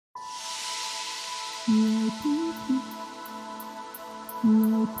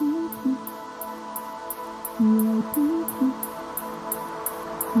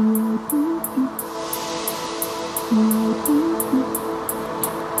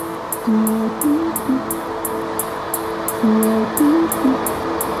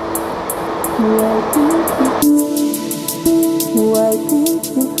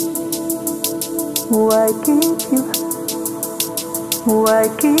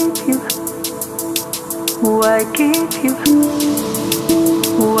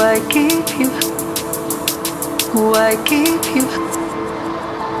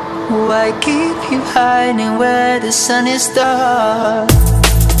Why keep you hiding where the sun is dark?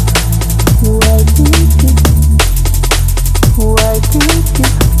 Why keep you? Why keep you?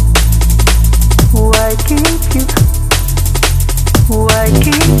 Why keep you? Why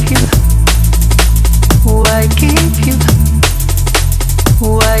keep you? Why keep you?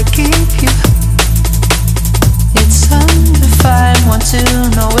 Why keep you? It's undefined, want to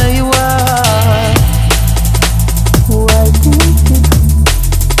know where you are. Why keep you?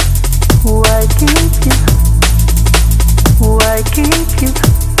 Why keep you? Why keep you?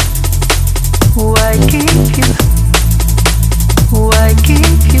 Why keep you? Why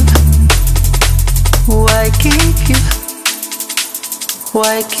keep you? Why keep you?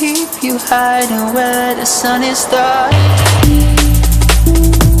 Why keep you hiding where the sun is dark?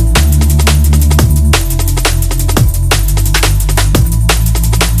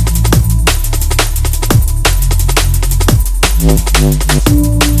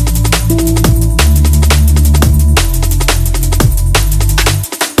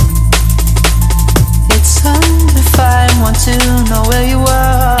 It's undefined, want to know where you are.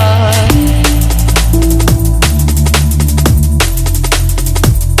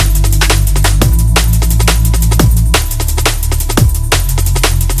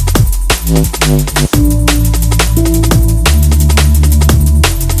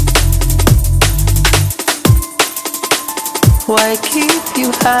 Why keep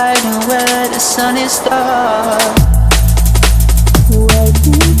you hiding where the sun is dark? Why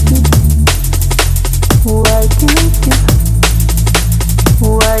keep you? Why keep you?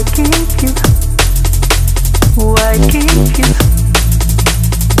 Why keep you? Why keep you?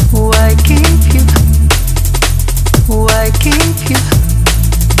 Why keep you? Why keep you?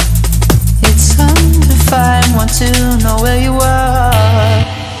 It's undefined, want to know where you are.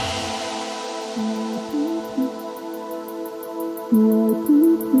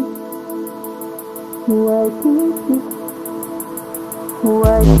 Why keep you?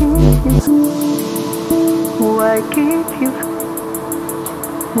 Why keep you? Why keep you?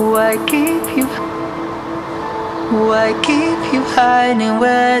 Why keep you? Why keep you hiding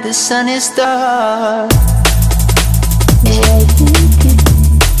where the sun is dark? Why keep you?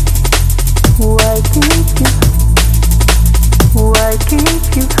 Why keep you? Why keep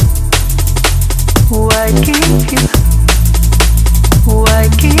you? Why keep you? Why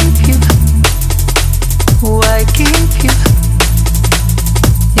keep you? Why keep you?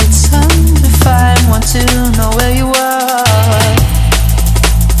 It's undefined, want to know where you are.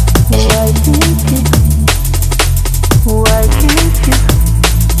 Why keep you? Why keep you?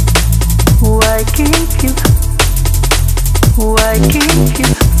 Why keep you? Why keep you?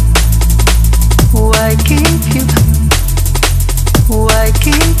 Why keep you? Why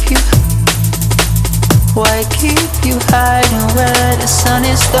keep you? Why keep you hiding where the sun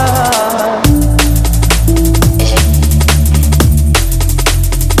is dark?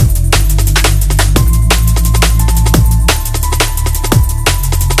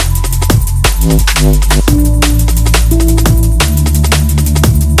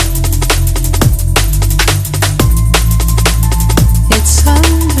 It's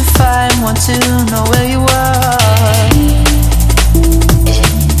undefined, want to know where you are.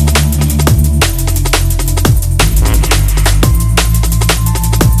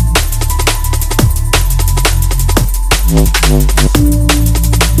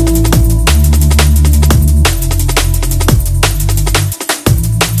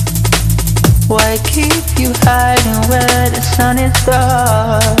 Why keep you hiding where the sun is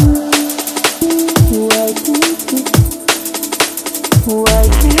dark? Why keep you? Why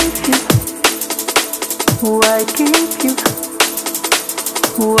keep you? Why keep you?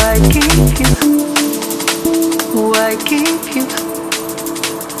 Why keep you? Why keep you?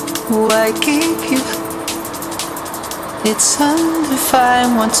 Why keep you? It's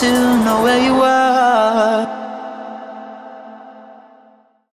undefined, want to know where you are.